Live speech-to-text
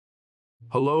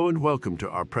Hello and welcome to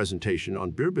our presentation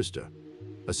on Burebista,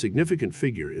 a significant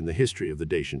figure in the history of the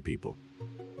Dacian people.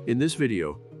 In this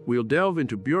video, we'll delve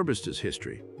into Burebista's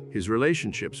history, his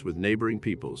relationships with neighboring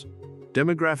peoples,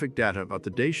 demographic data about the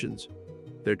Dacians,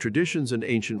 their traditions and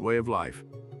ancient way of life,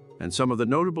 and some of the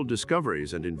notable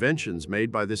discoveries and inventions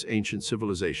made by this ancient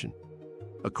civilization.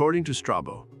 According to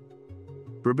Strabo,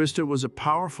 Burebista was a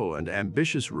powerful and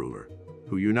ambitious ruler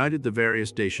who united the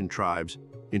various Dacian tribes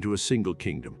into a single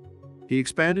kingdom. He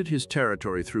expanded his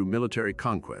territory through military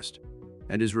conquest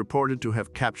and is reported to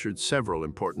have captured several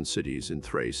important cities in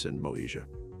Thrace and Moesia.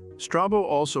 Strabo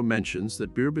also mentions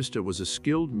that Burebista was a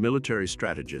skilled military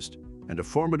strategist and a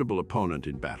formidable opponent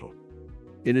in battle.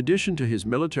 In addition to his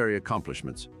military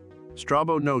accomplishments,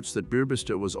 Strabo notes that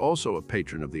Burebista was also a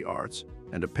patron of the arts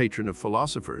and a patron of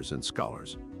philosophers and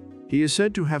scholars. He is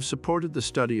said to have supported the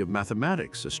study of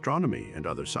mathematics, astronomy, and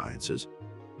other sciences,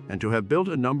 and to have built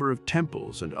a number of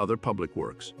temples and other public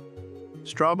works.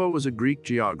 Strabo was a Greek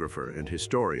geographer and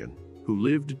historian who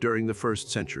lived during the 1st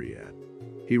century AD.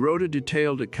 He wrote a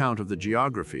detailed account of the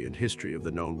geography and history of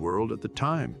the known world at the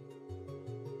time.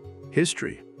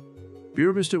 History.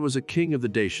 Burebista was a king of the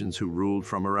Dacians who ruled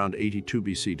from around 82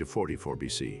 BC to 44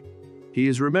 BC. He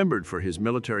is remembered for his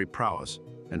military prowess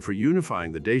and for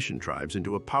unifying the Dacian tribes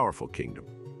into a powerful kingdom.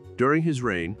 During his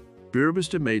reign,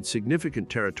 Burebista made significant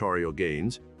territorial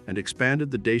gains and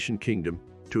expanded the Dacian kingdom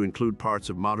to include parts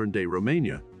of modern-day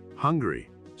Romania, Hungary,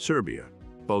 Serbia,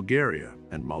 Bulgaria,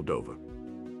 and Moldova.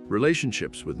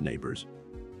 Relationships with neighbors.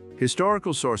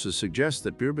 Historical sources suggest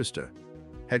that Burebista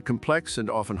had complex and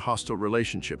often hostile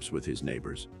relationships with his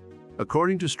neighbors.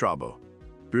 According to Strabo,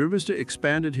 Burebista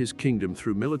expanded his kingdom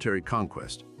through military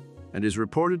conquest and is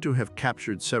reported to have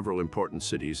captured several important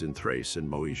cities in Thrace and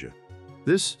Moesia.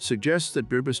 This suggests that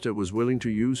Burebista was willing to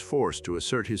use force to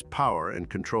assert his power and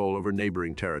control over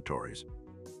neighboring territories.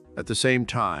 At the same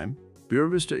time,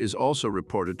 Burebista is also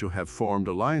reported to have formed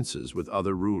alliances with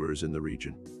other rulers in the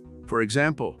region. For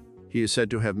example, he is said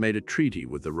to have made a treaty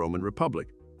with the Roman Republic,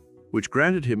 which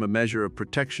granted him a measure of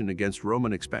protection against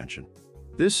Roman expansion.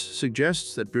 This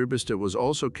suggests that Burebista was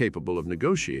also capable of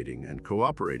negotiating and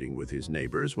cooperating with his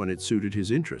neighbors when it suited his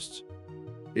interests.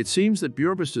 It seems that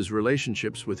Burebista's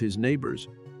relationships with his neighbors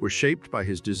were shaped by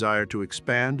his desire to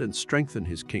expand and strengthen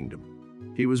his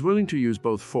kingdom. He was willing to use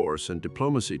both force and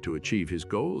diplomacy to achieve his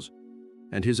goals,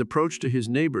 and his approach to his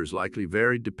neighbors likely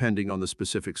varied depending on the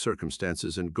specific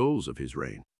circumstances and goals of his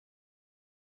reign.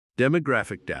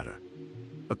 Demographic data.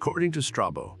 According to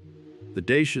Strabo, the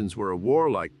Dacians were a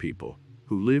warlike people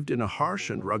who lived in a harsh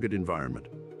and rugged environment.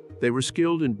 They were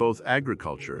skilled in both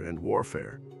agriculture and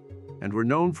warfare, and were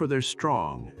known for their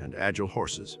strong and agile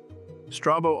horses.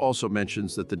 Strabo also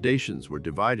mentions that the Dacians were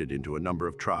divided into a number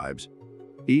of tribes,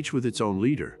 each with its own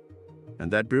leader,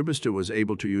 and that Burebista was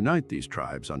able to unite these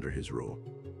tribes under his rule.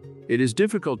 It is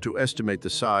difficult to estimate the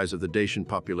size of the Dacian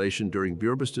population during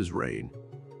Burebista's reign,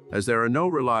 as there are no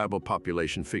reliable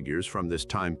population figures from this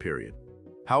time period.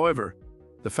 However,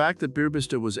 the fact that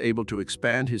Burebista was able to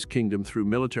expand his kingdom through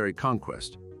military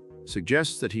conquest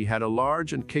suggests that he had a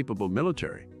large and capable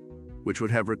military, which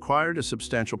would have required a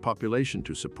substantial population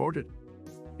to support it.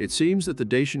 It seems that the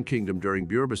Dacian kingdom during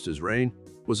Burebista's reign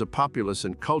was a populous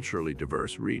and culturally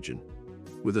diverse region,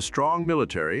 with a strong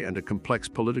military and a complex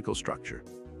political structure.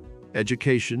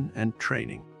 Education and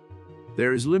training.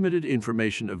 There is limited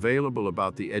information available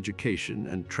about the education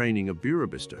and training of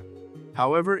Burebista.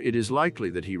 However, it is likely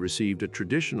that he received a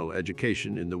traditional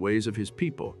education in the ways of his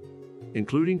people,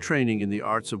 including training in the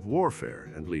arts of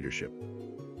warfare and leadership.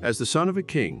 As the son of a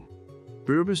king,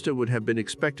 Burebista would have been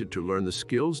expected to learn the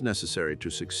skills necessary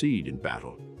to succeed in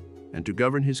battle and to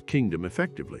govern his kingdom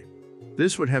effectively.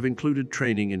 This would have included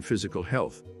training in physical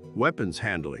health, weapons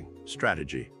handling,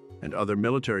 strategy, and other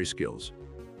military skills.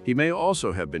 He may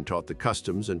also have been taught the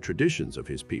customs and traditions of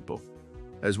his people,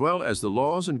 as well as the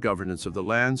laws and governance of the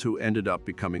lands who ended up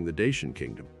becoming the Dacian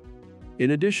kingdom.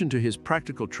 In addition to his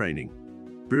practical training,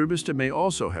 Burebista may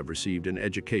also have received an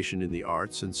education in the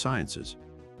arts and sciences.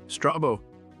 Strabo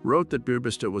wrote that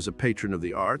Burebista was a patron of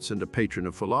the arts and a patron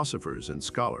of philosophers and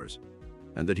scholars,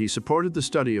 and that he supported the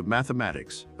study of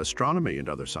mathematics, astronomy, and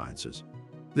other sciences.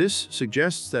 This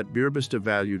suggests that Burebista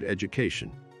valued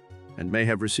education and may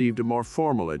have received a more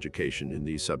formal education in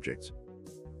these subjects.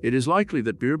 It is likely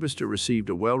that Burebista received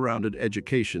a well-rounded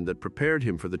education that prepared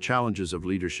him for the challenges of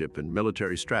leadership and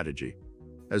military strategy,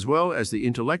 as well as the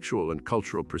intellectual and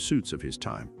cultural pursuits of his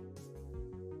time.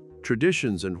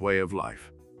 Traditions and way of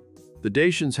life. The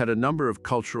Dacians had a number of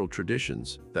cultural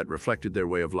traditions that reflected their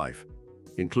way of life,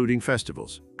 including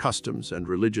festivals, customs, and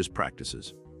religious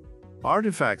practices.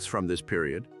 Artifacts from this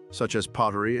period, such as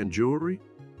pottery and jewelry,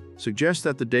 suggests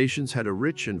that the Dacians had a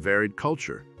rich and varied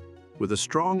culture, with a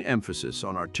strong emphasis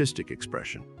on artistic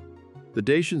expression. The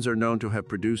Dacians are known to have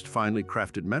produced finely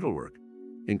crafted metalwork,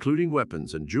 including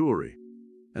weapons and jewelry,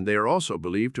 and they are also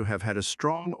believed to have had a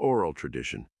strong oral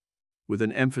tradition, with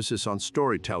an emphasis on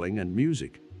storytelling and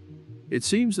music. It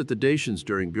seems that the Dacians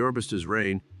during Burebista's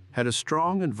reign had a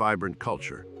strong and vibrant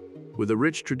culture, with a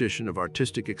rich tradition of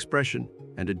artistic expression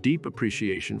and a deep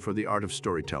appreciation for the art of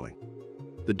storytelling.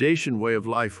 The Dacian way of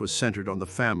life was centered on the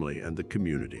family and the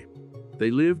community.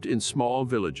 They lived in small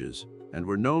villages and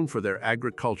were known for their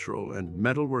agricultural and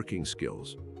metalworking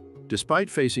skills.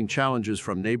 Despite facing challenges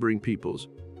from neighboring peoples,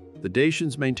 the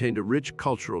Dacians maintained a rich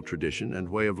cultural tradition and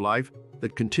way of life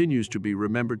that continues to be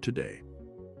remembered today.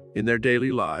 In their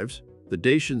daily lives, the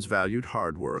Dacians valued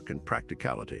hard work and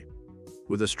practicality,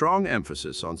 with a strong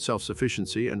emphasis on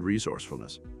self-sufficiency and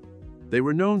resourcefulness. They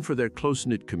were known for their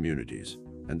close-knit communities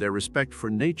and their respect for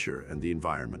nature and the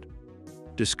environment.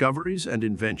 Discoveries and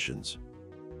inventions.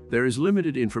 There is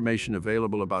limited information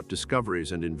available about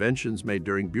discoveries and inventions made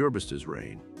during Burebista's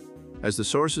reign, as the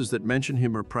sources that mention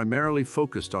him are primarily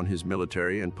focused on his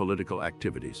military and political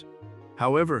activities.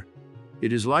 However,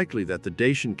 it is likely that the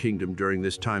Dacian kingdom during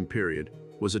this time period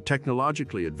was a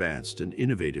technologically advanced and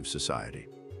innovative society.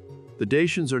 The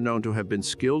Dacians are known to have been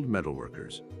skilled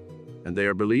metalworkers, and they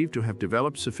are believed to have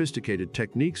developed sophisticated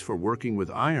techniques for working with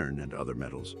iron and other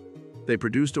metals. They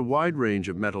produced a wide range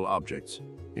of metal objects,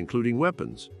 including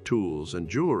weapons, tools, and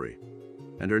jewelry,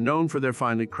 and are known for their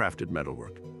finely crafted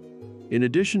metalwork. In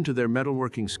addition to their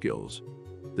metalworking skills,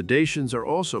 the Dacians are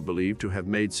also believed to have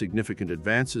made significant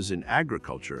advances in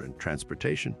agriculture and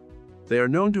transportation. They are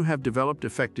known to have developed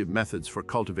effective methods for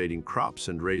cultivating crops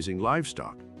and raising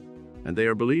livestock, and they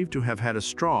are believed to have had a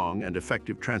strong and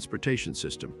effective transportation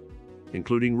system,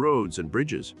 including roads and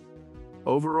bridges.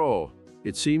 Overall,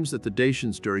 it seems that the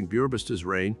Dacians during Burebista's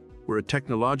reign were a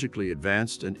technologically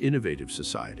advanced and innovative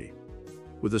society,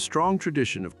 with a strong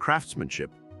tradition of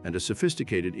craftsmanship and a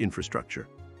sophisticated infrastructure.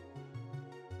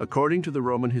 According to the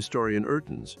Roman historian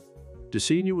Urtens,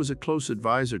 Dacian was a close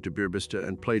advisor to Burebista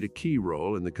and played a key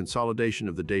role in the consolidation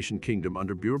of the Dacian kingdom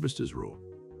under Burebista's rule.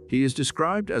 He is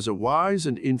described as a wise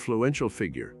and influential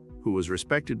figure who was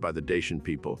respected by the Dacian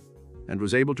people and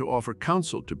was able to offer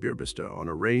counsel to Burebista on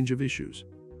a range of issues.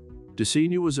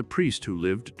 Dacian was a priest who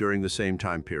lived during the same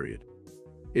time period.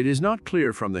 It is not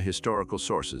clear from the historical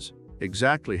sources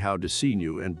exactly how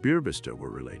Dacian and Burebista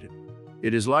were related.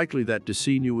 It is likely that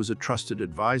Dacian was a trusted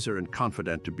advisor and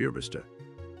confidant to Burebista,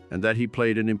 and that he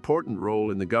played an important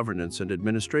role in the governance and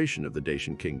administration of the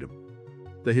Dacian kingdom.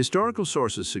 The historical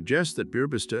sources suggest that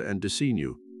Burebista and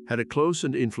Dacian had a close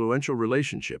and influential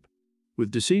relationship,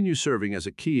 with Dacian serving as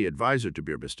a key advisor to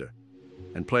Burebista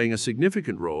and playing a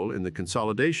significant role in the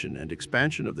consolidation and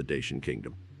expansion of the Dacian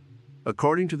kingdom.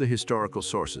 According to the historical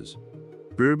sources,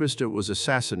 Burebista was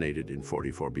assassinated in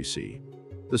 44 BC.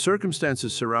 The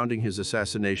circumstances surrounding his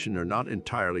assassination are not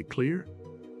entirely clear,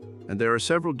 and there are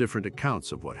several different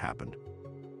accounts of what happened.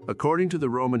 According to the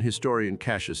Roman historian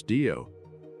Cassius Dio,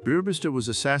 Burebista was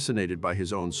assassinated by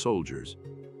his own soldiers,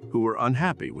 who were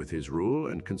unhappy with his rule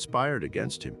and conspired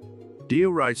against him. Dio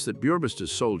writes that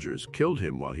Burebista's soldiers killed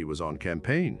him while he was on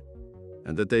campaign,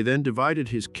 and that they then divided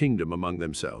his kingdom among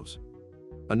themselves.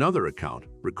 Another account,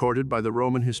 recorded by the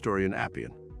Roman historian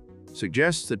Appian,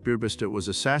 suggests that Burebista was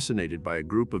assassinated by a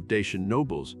group of Dacian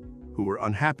nobles who were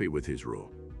unhappy with his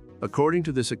rule. According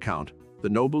to this account, the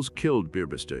nobles killed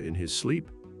Burebista in his sleep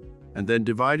and then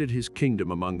divided his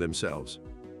kingdom among themselves.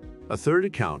 A third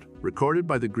account, recorded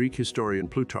by the Greek historian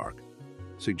Plutarch,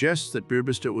 suggests that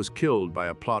Burebista was killed by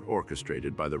a plot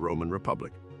orchestrated by the Roman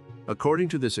Republic. According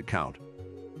to this account,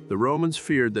 the Romans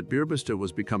feared that Burebista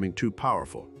was becoming too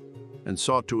powerful and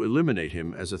sought to eliminate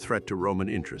him as a threat to Roman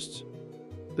interests.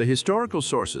 The historical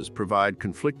sources provide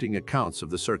conflicting accounts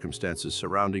of the circumstances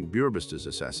surrounding Burebista's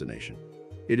assassination.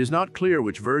 It is not clear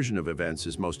which version of events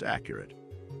is most accurate,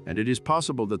 and it is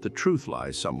possible that the truth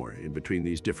lies somewhere in between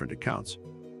these different accounts.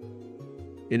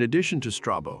 In addition to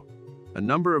Strabo, a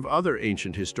number of other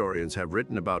ancient historians have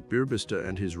written about Burebista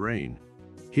and his reign.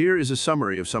 Here is a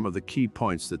summary of some of the key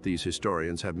points that these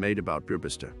historians have made about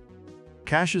Burebista.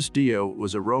 Cassius Dio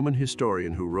was a Roman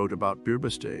historian who wrote about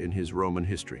Burebista in his Roman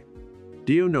history.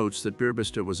 Dio notes that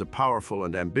Burebista was a powerful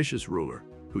and ambitious ruler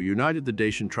who united the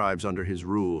Dacian tribes under his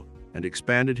rule and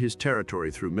expanded his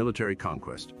territory through military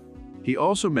conquest. He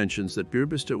also mentions that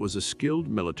Burebista was a skilled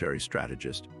military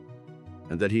strategist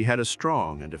and that he had a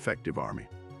strong and effective army.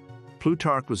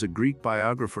 Plutarch was a Greek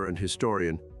biographer and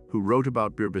historian who wrote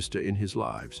about Burebista in his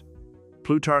lives.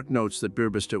 Plutarch notes that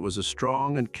Burebista was a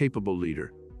strong and capable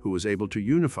leader who was able to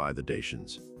unify the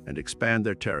Dacians and expand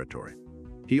their territory.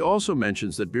 He also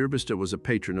mentions that Burebista was a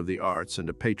patron of the arts and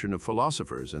a patron of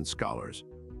philosophers and scholars,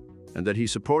 and that he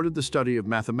supported the study of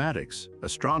mathematics,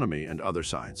 astronomy, and other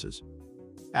sciences.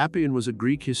 Appian was a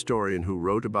Greek historian who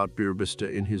wrote about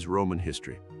Burebista in his Roman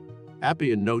history.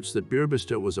 Appian notes that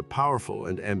Burebista was a powerful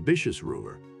and ambitious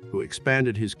ruler who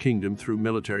expanded his kingdom through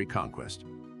military conquest.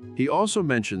 He also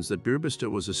mentions that Burebista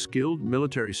was a skilled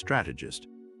military strategist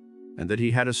and that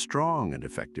he had a strong and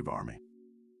effective army.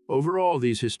 Overall,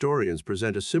 these historians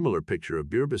present a similar picture of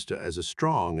Burebista as a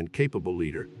strong and capable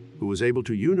leader who was able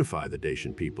to unify the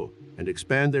Dacian people and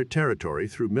expand their territory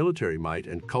through military might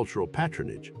and cultural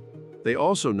patronage. They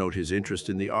also note his interest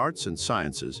in the arts and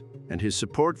sciences and his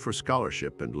support for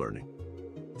scholarship and learning.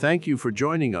 Thank you for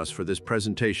joining us for this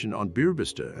presentation on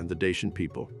Burebista and the Dacian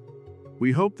people.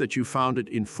 We hope that you found it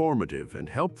informative and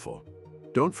helpful.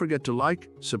 Don't forget to like,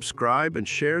 subscribe, and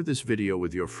share this video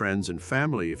with your friends and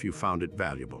family if you found it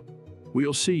valuable.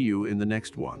 We'll see you in the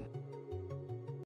next one.